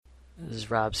This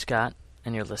is Rob Scott,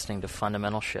 and you're listening to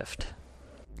Fundamental Shift.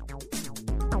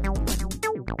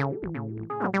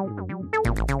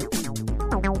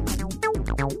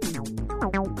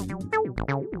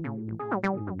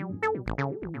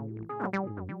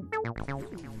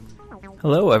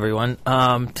 Hello, everyone.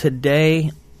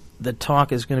 Today, the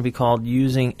talk is going to be called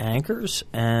Using Anchors,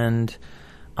 and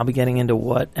I'll be getting into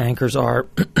what anchors are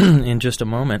in just a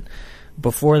moment.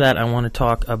 Before that, I want to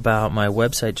talk about my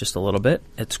website just a little bit.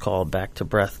 It's called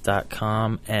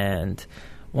backtobreath.com, and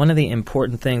one of the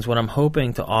important things, what I'm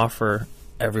hoping to offer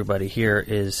everybody here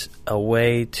is a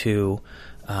way to,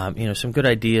 some good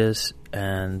ideas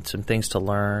and some things to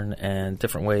learn and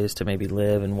different ways to maybe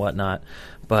live and whatnot.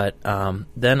 But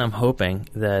then I'm hoping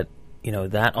that,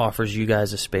 that offers you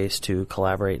guys a space to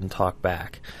collaborate and talk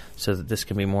back so that this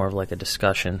can be more of like a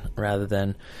discussion rather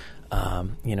than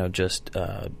just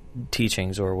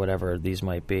teachings or whatever these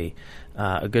might be.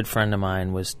 A good friend of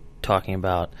mine was talking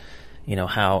about,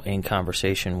 how in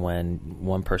conversation when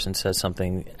one person says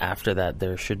something, after that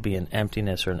there should be an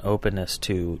emptiness or an openness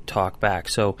to talk back.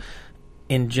 So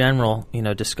in general,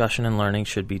 discussion and learning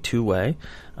should be two-way.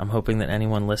 I'm hoping that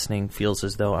anyone listening feels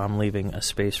as though I'm leaving a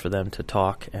space for them to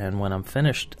talk, and when I'm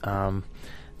finished,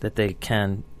 that they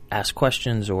can ask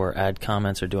questions or add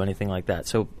comments or do anything like that.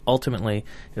 So ultimately,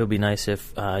 it would be nice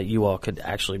if you all could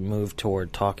actually move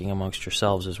toward talking amongst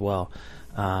yourselves as well.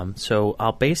 So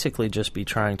I'll basically just be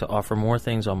trying to offer more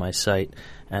things on my site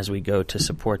as we go to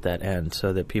support that end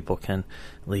so that people can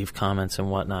leave comments and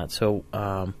whatnot. So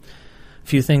a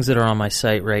few things that are on my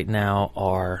site right now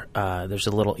are there's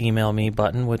a little email me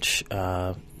button, which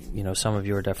some of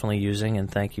you are definitely using,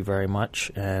 and thank you very much.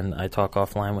 And I talk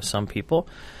offline with some people.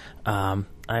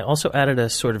 I also added a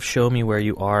sort of show me where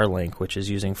you are link, which is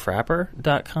using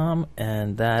Frapper.com,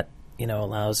 and that,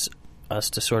 allows us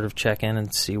to sort of check in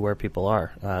and see where people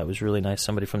are. It was really nice.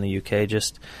 Somebody from the UK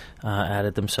just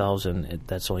added themselves, and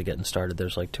that's only getting started.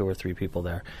 There's like 2 or 3 people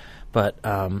there. But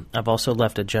I've also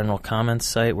left a general comments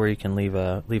site where you can leave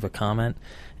a comment.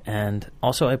 And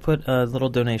also I put a little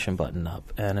donation button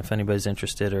up, and if anybody's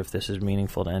interested or if this is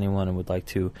meaningful to anyone and would like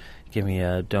to give me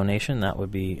a donation, that would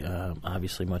be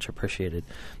obviously much appreciated.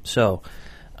 So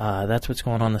that's what's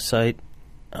going on with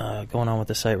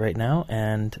the site right now,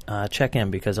 and check in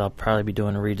because I'll probably be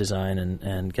doing a redesign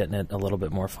and getting it a little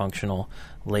bit more functional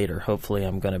later. Hopefully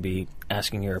I'm going to be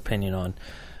asking your opinion on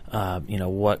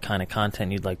what kind of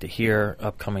content you'd like to hear,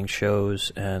 upcoming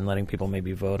shows, and letting people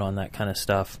maybe vote on that kind of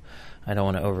stuff. I don't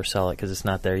want to oversell it because it's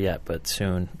not there yet, but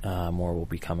soon more will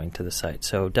be coming to the site.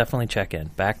 So definitely check in,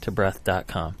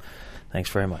 backtobreath.com. Thanks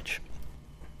very much.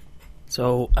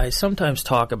 So I sometimes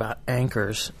talk about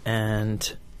anchors,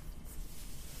 and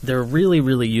they're really,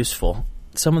 really useful.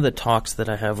 Some of the talks that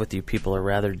I have with you people are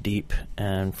rather deep,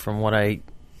 and from what I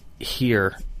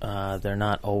hear, they're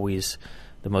not always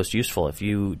the most useful. If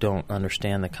you don't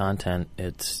understand the content,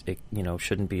 it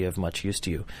shouldn't be of much use to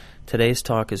you. Today's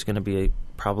talk is going to be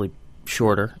probably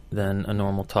shorter than a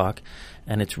normal talk,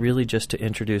 and it's really just to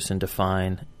introduce and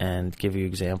define and give you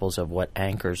examples of what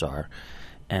anchors are.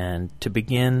 And to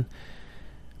begin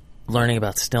learning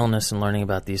about stillness and learning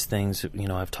about these things,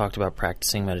 I've talked about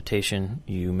practicing meditation.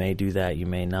 You may do that, you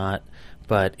may not.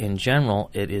 But in general,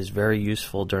 it is very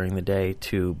useful during the day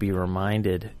to be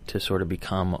reminded to sort of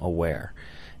become aware.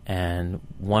 And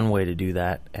one way to do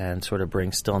that and sort of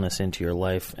bring stillness into your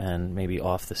life and maybe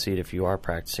off the seat if you are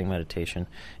practicing meditation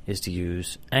is to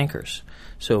use anchors.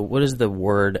 So what does the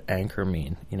word anchor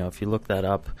mean? If you look that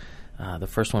up, the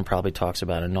first one probably talks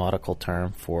about a nautical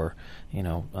term for,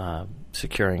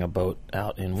 securing a boat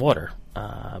out in water.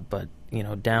 But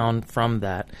down from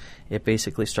that, it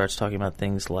basically starts talking about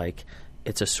things like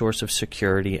it's a source of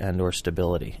security and or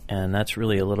stability. And that's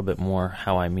really a little bit more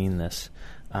how I mean this.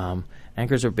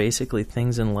 Anchors are basically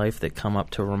things in life that come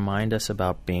up to remind us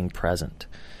about being present.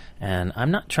 And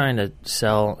I'm not trying to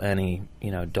sell any,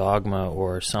 dogma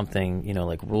or something,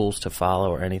 like rules to follow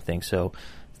or anything. So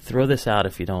throw this out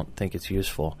if you don't think it's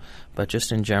useful. But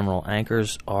just in general,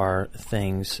 anchors are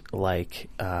things like,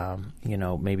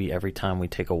 maybe every time we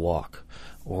take a walk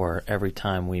or every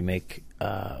time we make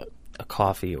a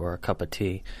coffee or a cup of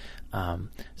tea.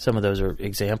 Some of those are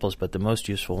examples, but the most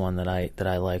useful one that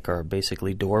I like are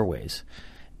basically doorways.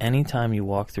 Anytime you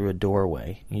walk through a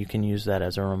doorway, you can use that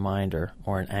as a reminder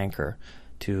or an anchor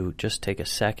to just take a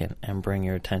second and bring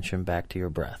your attention back to your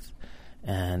breath.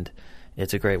 And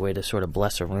it's a great way to sort of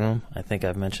bless a room. I think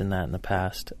I've mentioned that in the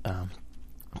past.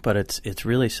 But it's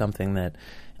really something that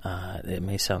it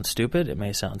may sound stupid, it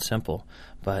may sound simple,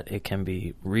 but it can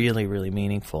be really, really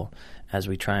meaningful as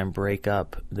we try and break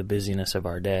up the busyness of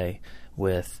our day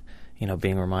with,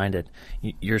 being reminded.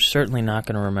 You're certainly not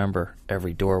going to remember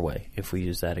every doorway if we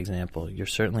use that example. You're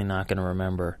certainly not going to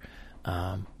remember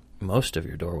most of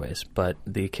your doorways, but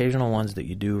the occasional ones that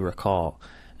you do recall,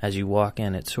 as you walk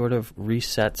in, it sort of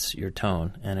resets your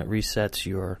tone and it resets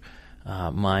your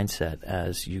mindset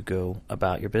as you go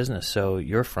about your business. So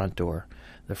your front door,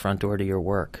 the front door to your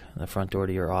work, the front door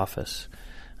to your office,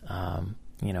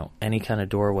 any kind of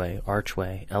doorway,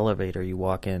 archway, elevator you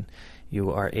walk in,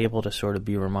 you are able to sort of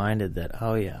be reminded that,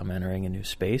 oh yeah, I'm entering a new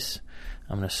space.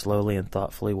 I'm going to slowly and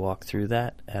thoughtfully walk through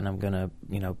that, and I'm going to,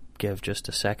 give just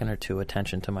a second or two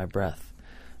attention to my breath.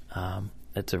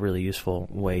 It's a really useful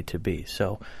way to be.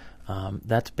 So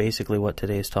that's basically what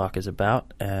today's talk is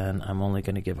about, and I'm only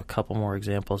going to give a couple more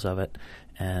examples of it,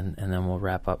 and then we'll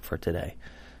wrap up for today.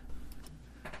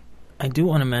 I do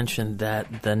want to mention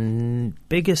that the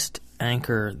biggest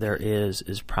anchor there is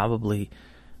probably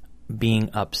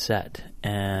being upset.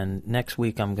 And next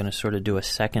week I'm going to sort of do a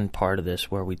second part of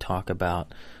this where we talk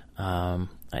about, I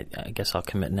guess I'll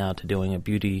commit now to doing the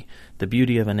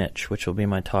beauty of an itch, which will be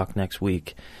my talk next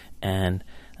week. And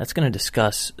that's going to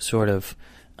discuss sort of,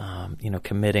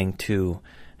 committing to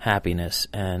happiness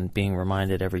and being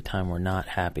reminded every time we're not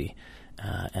happy.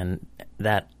 And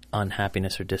that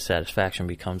unhappiness or dissatisfaction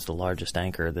becomes the largest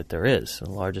anchor that there is.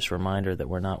 The largest reminder that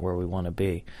we're not where we want to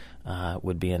be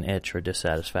would be an itch or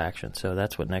dissatisfaction. So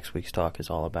that's what next week's talk is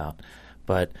all about.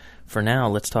 But for now,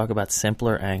 let's talk about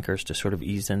simpler anchors to sort of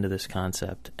ease into this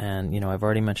concept. And, I've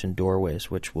already mentioned doorways,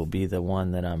 which will be the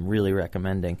one that I'm really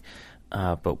recommending.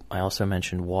 But I also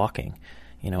mentioned walking.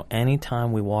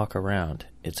 Anytime we walk around,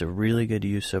 it's a really good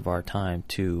use of our time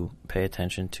to pay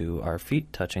attention to our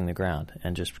feet touching the ground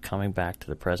and just coming back to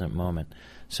the present moment.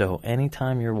 So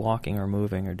anytime you're walking or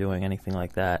moving or doing anything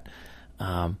like that,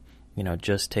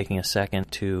 just taking a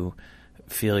second to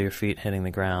feel your feet hitting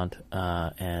the ground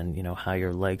and, how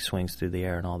your leg swings through the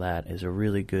air and all that is a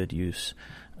really good use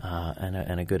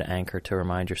and a good anchor to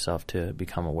remind yourself to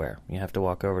become aware. You have to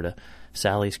walk over to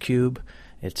Sally's Cube.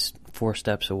 It's 4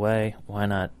 steps away. Why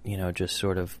not, just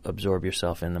sort of absorb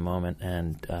yourself in the moment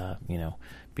and,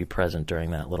 be present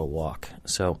during that little walk.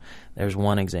 So there's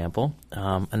one example.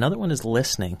 Another one is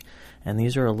listening, and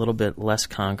these are a little bit less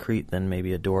concrete than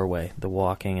maybe a doorway, the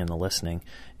walking and the listening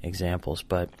examples.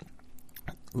 But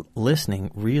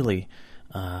listening really,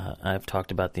 I've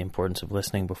talked about the importance of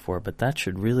listening before, but that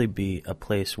should really be a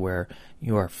place where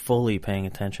you are fully paying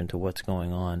attention to what's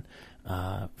going on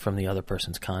from the other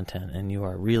person's content, and you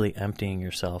are really emptying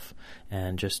yourself.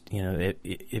 And just,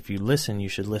 if you listen, you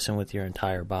should listen with your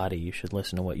entire body. You should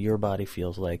listen to what your body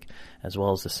feels like, as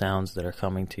well as the sounds that are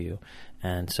coming to you.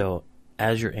 And so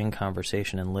as you're in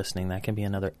conversation and listening, that can be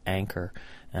another anchor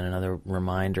and another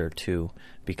reminder to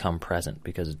become present,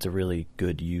 because it's a really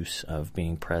good use of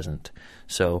being present.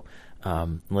 So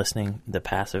listening, the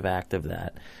passive act of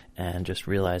that, and just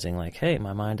realizing like, hey,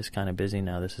 my mind is kind of busy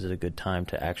now. This is a good time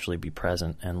to actually be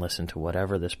present and listen to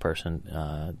whatever this person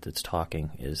that's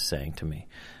talking is saying to me.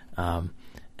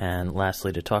 And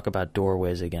lastly, to talk about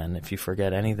doorways again, if you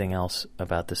forget anything else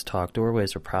about this talk,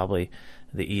 doorways are probably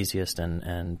the easiest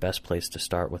and best place to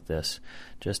start with this.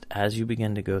 Just as you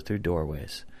begin to go through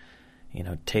doorways,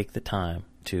 take the time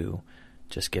to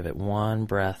just give it one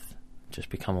breath, just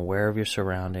become aware of your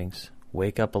surroundings,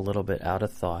 wake up a little bit out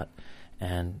of thought,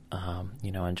 and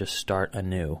and just start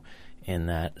anew in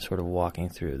that sort of walking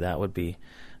through. That would be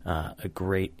a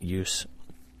great use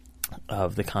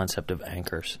of the concept of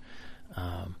anchors.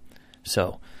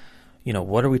 So,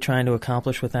 what are we trying to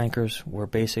accomplish with anchors? We're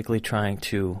basically trying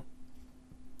to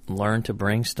learn to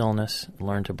bring stillness,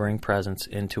 learn to bring presence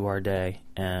into our day,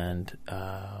 and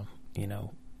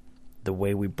the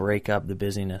way we break up the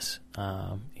busyness,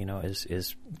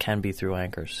 can be through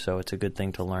anchors. So it's a good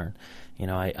thing to learn.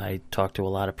 I talk to a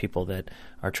lot of people that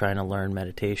are trying to learn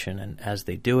meditation, and as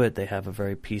they do it, they have a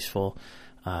very peaceful,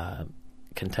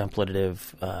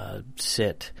 contemplative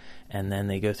sit, and then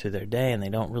they go through their day and they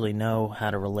don't really know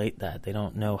how to relate that. They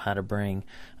don't know how to bring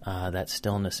that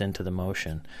stillness into the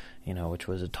motion, which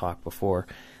was a talk before.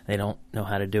 They don't know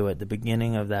how to do it. The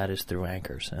beginning of that is through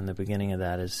anchors, and the beginning of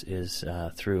that is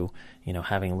through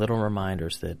having little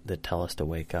reminders that tell us to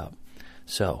wake up.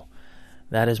 So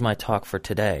that is my talk for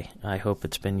today. I hope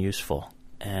it's been useful.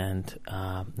 And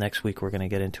next week we're going to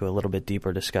get into a little bit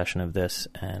deeper discussion of this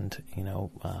and,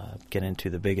 get into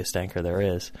the biggest anchor there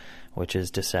is, which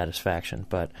is dissatisfaction.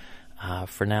 But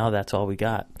for now, that's all we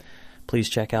got. Please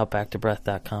check out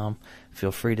backtobreath.com.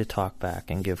 Feel free to talk back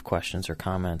and give questions or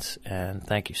comments. And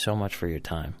thank you so much for your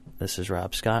time. This is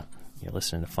Rob Scott. You're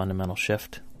listening to Fundamental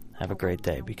Shift. Have a great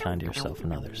day. Be kind to yourself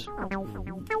and others.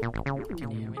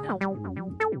 Can you hear me now?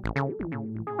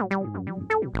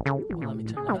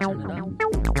 turn it up.